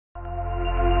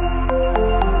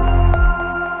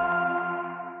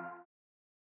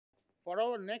For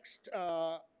our next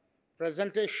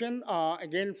presentation,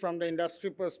 again from the industry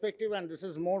perspective, and this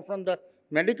is more from the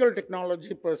medical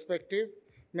technology perspective,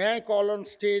 may I call on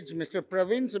stage Mr.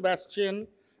 Praveen Sebastian,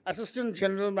 Assistant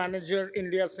General Manager,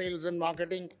 India Sales and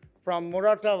Marketing from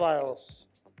Murata Vios.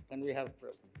 Can we have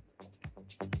Praveen?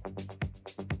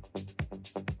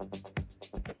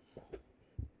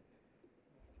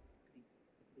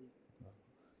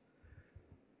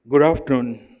 Good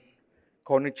afternoon,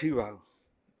 konnichiwa.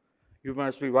 You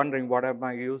must be wondering what am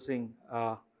I using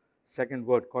second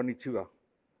word, konnichiwa.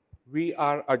 We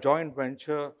are a joint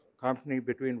venture company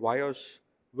between Vios,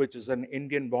 which is an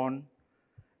Indian-born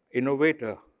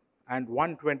innovator, and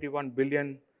 $121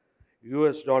 billion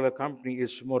US company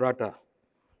is Murata.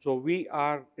 So we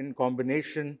are in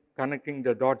combination connecting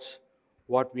the dots,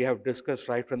 what we have discussed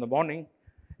right from the morning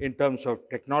in terms of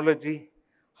technology,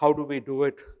 how do we do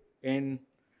it in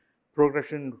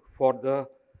progression for the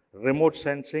remote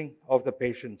sensing of the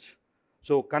patients.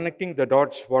 So connecting the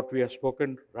dots, what we have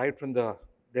spoken right from the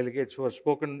delegates who have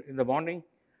spoken in the morning,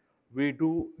 we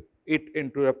do it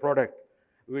into a product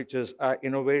which is an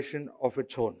innovation of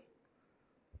its own.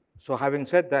 So having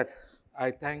said that,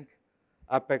 I thank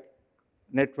APAC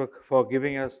Network for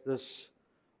giving us this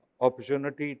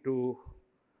opportunity to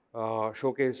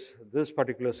showcase this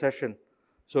particular session.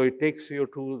 So it takes you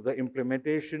to the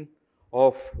implementation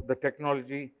of the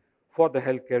technology for the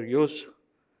healthcare use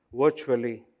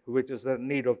virtually, which is the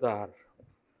need of the hour.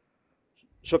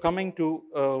 So coming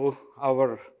to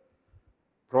our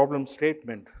problem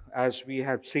statement, as we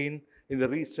have seen in the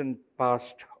recent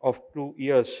past of 2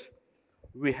 years,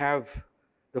 we have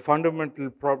the fundamental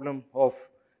problem of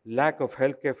lack of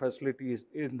healthcare facilities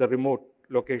in the remote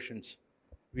locations.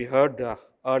 We heard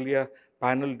earlier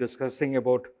panel discussing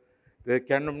about the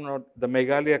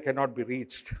Meghalaya cannot be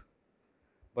reached.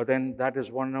 But then that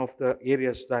is one of the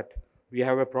areas that we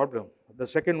have a problem. The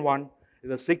second one is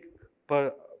the sick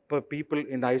per people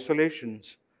in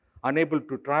isolations, unable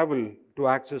to travel to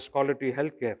access quality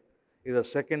healthcare is the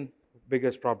second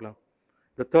biggest problem.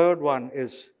 The third one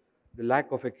is the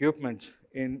lack of equipment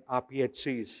in our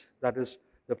PHCs, that is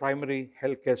the primary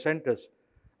healthcare centers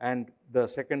and the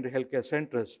secondary healthcare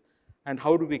centers, and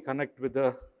how do we connect with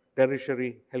the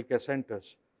tertiary healthcare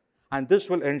centers. And this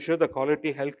will ensure the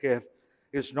quality healthcare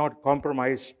is not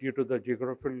compromised due to the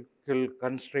geographical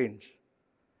constraints.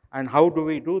 And how do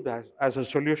we do that as a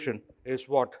solution is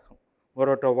what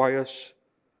Murata Vios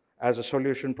as a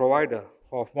solution provider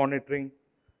of monitoring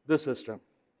the system.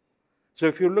 So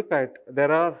if you look at,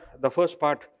 the first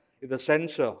part is the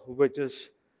sensor, which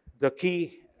is the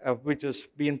key, which is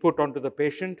being put onto the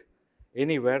patient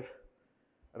anywhere.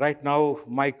 Right now,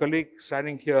 my colleague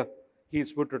standing here,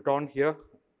 he's put it on here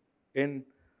in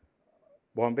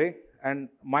Bombay, and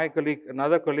my colleague,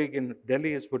 another colleague in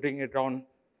Delhi is putting it on,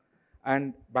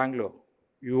 and Bangalore.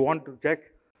 You want to check,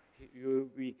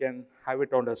 we can have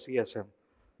it on the CSM.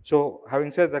 So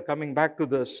having said that, coming back to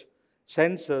this,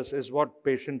 sensors is what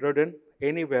patient-ridden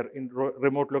anywhere in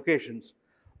remote locations,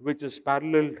 which is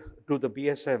parallel to the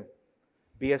BSM.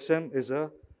 BSM is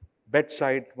a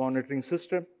bedside monitoring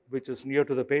system, which is near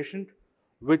to the patient,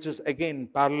 which is again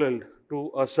parallel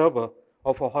to a server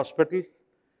of a hospital,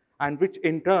 and which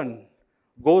in turn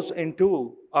goes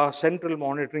into a central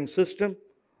monitoring system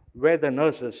where the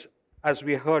nurses, as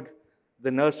we heard,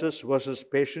 the nurses versus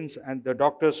patients and the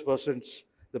doctors versus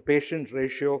the patient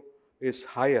ratio is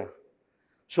higher.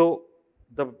 So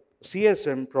the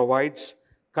CSM provides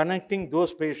connecting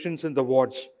those patients in the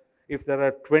wards. If there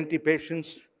are 20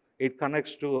 patients, it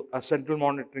connects to a central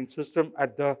monitoring system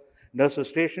at the nurse's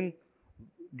station.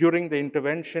 During the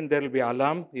intervention, there will be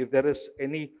alarm. If there is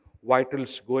any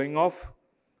vitals going off,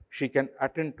 she can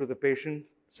attend to the patient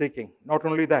seeking. Not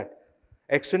only that,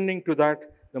 extending to that,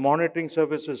 the monitoring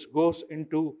services goes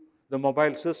into the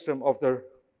mobile system of the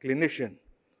clinician,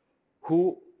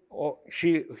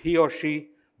 he or she,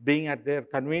 being at their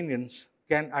convenience,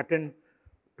 can attend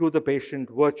to the patient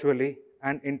virtually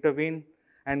and intervene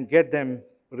and get them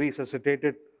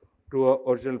resuscitated to an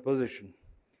original position.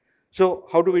 So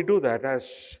how do we do that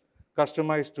as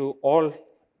customized to all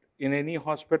in any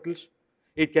hospitals?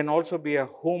 It can also be a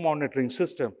home monitoring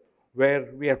system where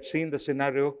we have seen the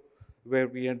scenario where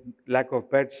we had lack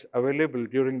of beds available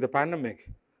during the pandemic.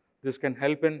 This can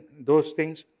help in those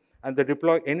things, and they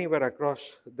deploy anywhere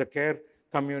across the care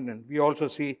communion. We also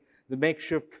see the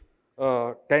makeshift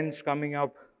tents coming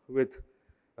up with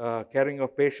caring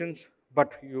of patients,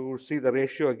 but you see the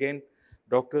ratio again,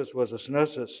 doctors versus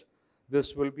nurses.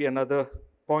 This will be another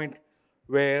point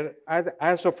where,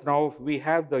 as of now, we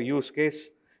have the use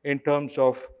case in terms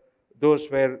of those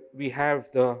where we have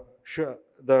the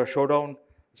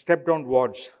step-down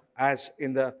wards as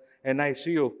in the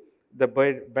NICU, the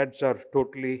beds are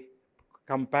totally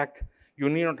compact. You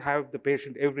need not have the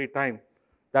patient every time.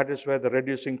 That is where the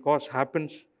reducing cost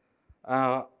happens.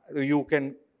 You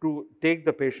can take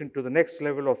the patient to the next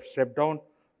level of step down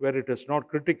where it is not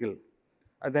critical.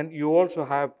 And then you also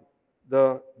have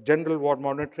the general ward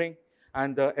monitoring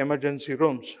and the emergency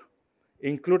rooms,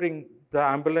 including the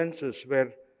ambulances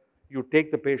where you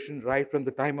take the patient right from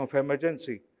the time of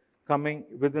emergency, coming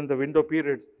within the window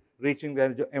period, reaching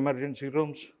the emergency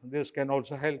rooms. This can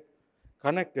also help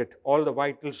connect it, all the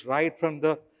vitals, right from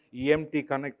the EMT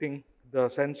connecting the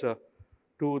sensor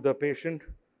to the patient,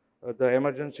 the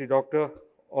emergency doctor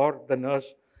or the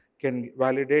nurse can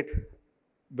validate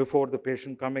before the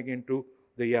patient coming into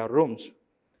the ER rooms.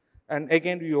 And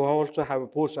again, you also have a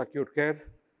post-acute care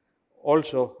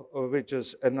also, which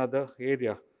is another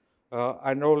area.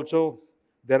 And also,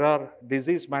 there are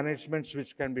disease managements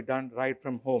which can be done right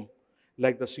from home,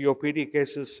 like the COPD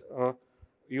cases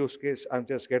use case. I'm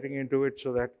just getting into it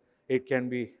so that it can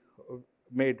be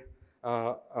made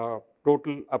a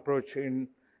total approach in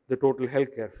the total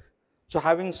healthcare. So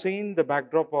having seen the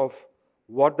backdrop of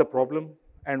what the problem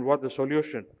and what the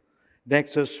solution,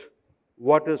 next is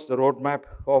what is the roadmap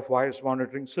of virus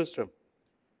monitoring system.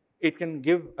 It can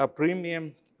give a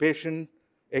premium patient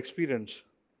experience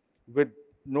with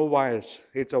no wires.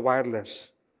 It's a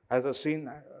wireless. As I've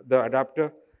seen, the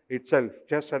adapter itself,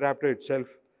 chest adapter itself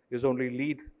is only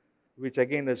lead, which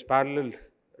again is parallel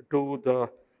to the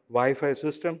Wi-Fi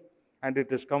system, and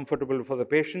it is comfortable for the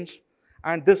patients.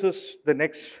 And this is the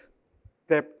next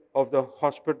step of the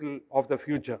hospital of the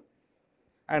future.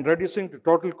 And reducing the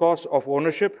total cost of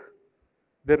ownership,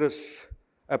 there is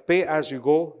a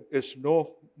pay-as-you-go is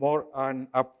no more an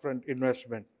upfront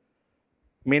investment,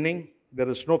 meaning there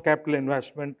is no capital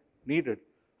investment needed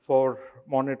for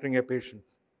monitoring a patient,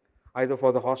 either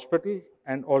for the hospital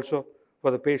and also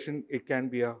for the patient. It can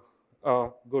be a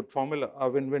good formula, a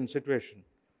win-win situation.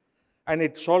 And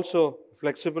it's also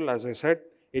flexible, as I said.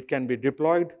 It can be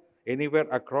deployed anywhere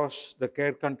across the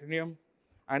care continuum.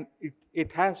 And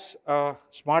it has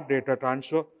smart data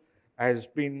transfer, as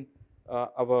been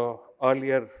our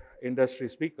earlier industry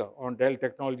speaker on Dell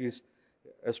Technologies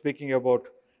speaking about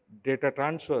data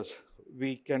transfers.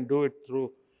 We can do it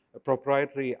through a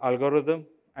proprietary algorithm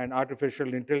and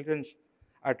artificial intelligence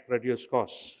at reduced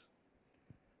costs.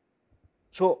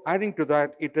 So adding to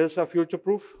that, it is a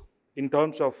future-proof in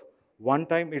terms of one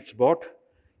time it's bought,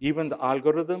 even the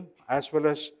algorithm as well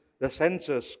as the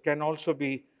sensors can also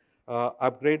be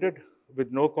upgraded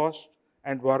with no cost,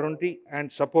 and warranty and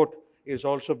support is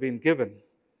also being given.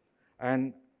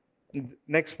 And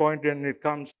next point, when it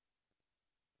comes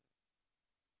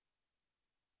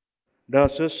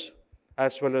nurses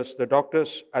as well as the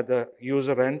doctors at the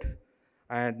user end.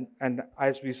 And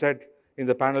as we said in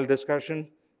the panel discussion,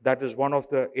 that is one of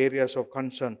the areas of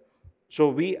concern. So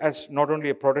we, as not only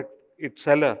a product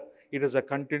seller, it is a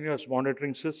continuous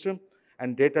monitoring system,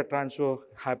 and data transfer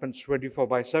happens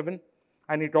 24/7.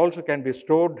 And it also can be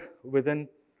stored within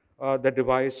the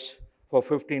device for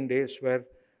 15 days, where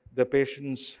the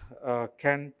patients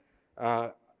can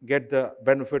get the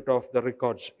benefit of the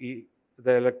records,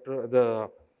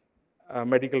 the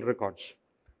medical records.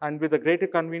 And with a greater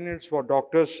convenience for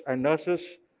doctors and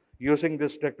nurses using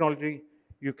this technology,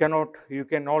 you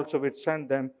can also withstand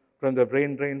them from the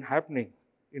brain drain happening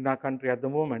in our country at the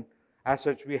moment. As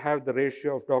such, we have the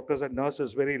ratio of doctors and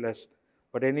nurses very less.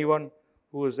 But anyone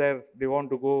who is there, they want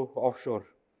to go offshore.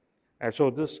 And so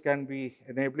this can be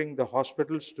enabling the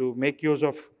hospitals to make use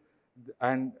of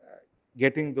and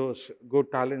getting those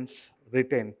good talents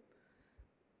retained.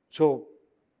 So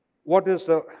what is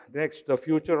the next? The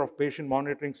future of patient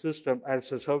monitoring system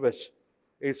as a service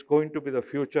is going to be the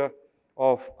future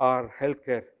of our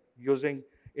healthcare using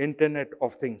Internet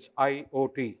of Things,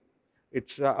 IoT.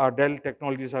 It's our Dell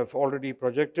Technologies have already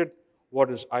projected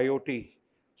what is IoT.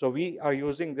 So we are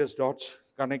using these dots,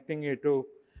 connecting it to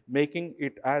making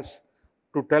it as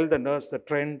to tell the nurse the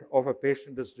trend of a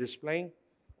patient is displaying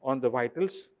on the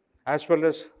vitals, as well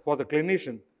as for the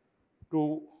clinician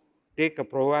to take a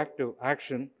proactive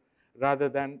action rather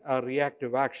than a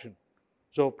reactive action.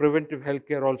 So preventive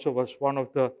healthcare also was one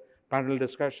of the panel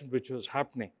discussions which was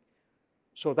happening.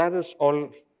 So that is all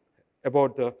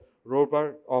about the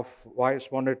roadmap of virus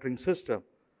monitoring system.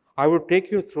 I will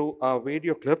take you through a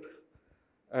video clip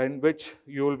in which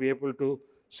you will be able to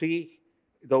see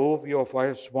the overview of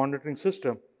virus monitoring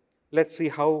system. Let's see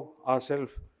how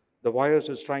ourselves, the virus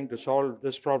is trying to solve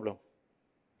this problem.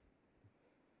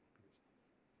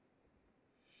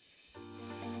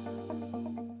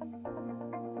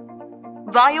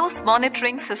 Vios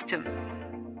monitoring system.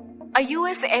 a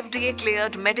US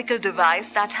FDA-cleared medical device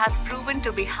that has proven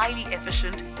to be highly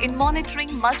efficient in monitoring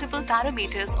multiple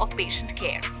parameters of patient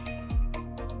care.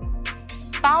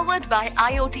 Powered by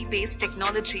IoT-based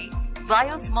technology,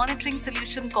 Vios monitoring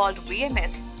solution called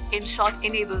VMS, in short,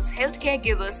 enables healthcare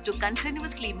givers to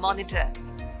continuously monitor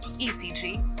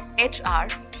ECG, HR,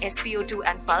 SpO2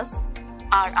 and pulse,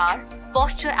 RR,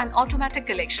 posture and automatic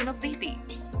collection of BP.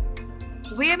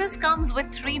 VMS comes with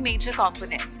three major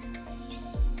components: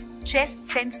 chest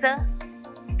sensor,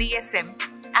 BSM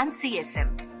and CSM.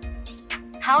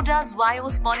 How does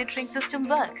Vios monitoring system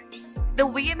work? The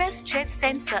VMS chest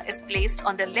sensor is placed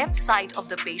on the left side of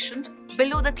the patient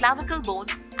below the clavicle bone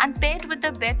and paired with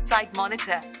the bedside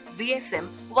monitor BSM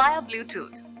via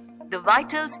Bluetooth. The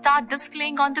vitals start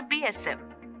displaying on the BSM.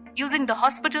 Using the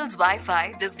hospital's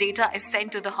Wi-Fi, this data is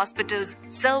sent to the hospital's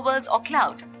servers or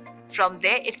cloud. From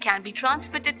there, it can be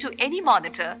transmitted to any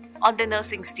monitor on the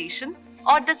nursing station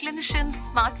or the clinician's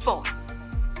smartphone.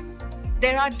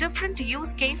 There are different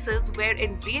use cases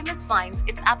wherein VMS finds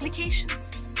its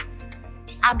applications: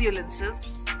 ambulances,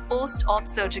 post-op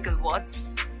surgical wards,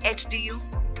 HDU,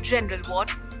 general ward,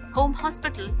 home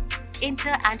hospital,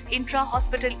 inter- and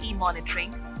intra-hospital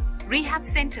e-monitoring, rehab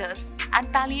centers, and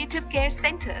palliative care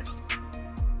centers.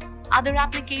 Other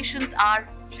applications are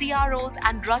CROs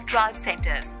and drug trial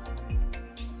centers.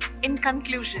 In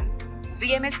conclusion,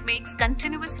 VMS makes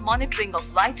continuous monitoring of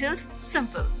vitals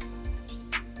simple.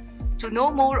 To know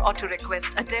more or to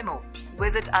request a demo,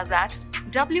 visit us at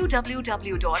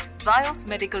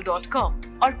www.viosmedical.com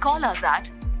or call us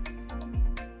at.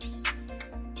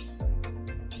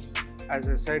 As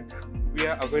I said, we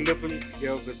are available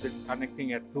here within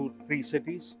connecting at 2-3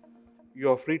 cities. You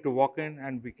are free to walk in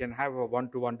and we can have a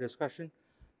one-to-one discussion.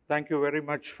 Thank you very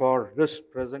much for this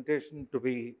presentation to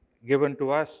be given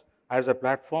to us as a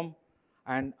platform.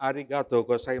 And arigato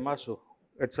gozaimasu.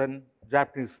 It's in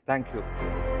Japanese. Thank you.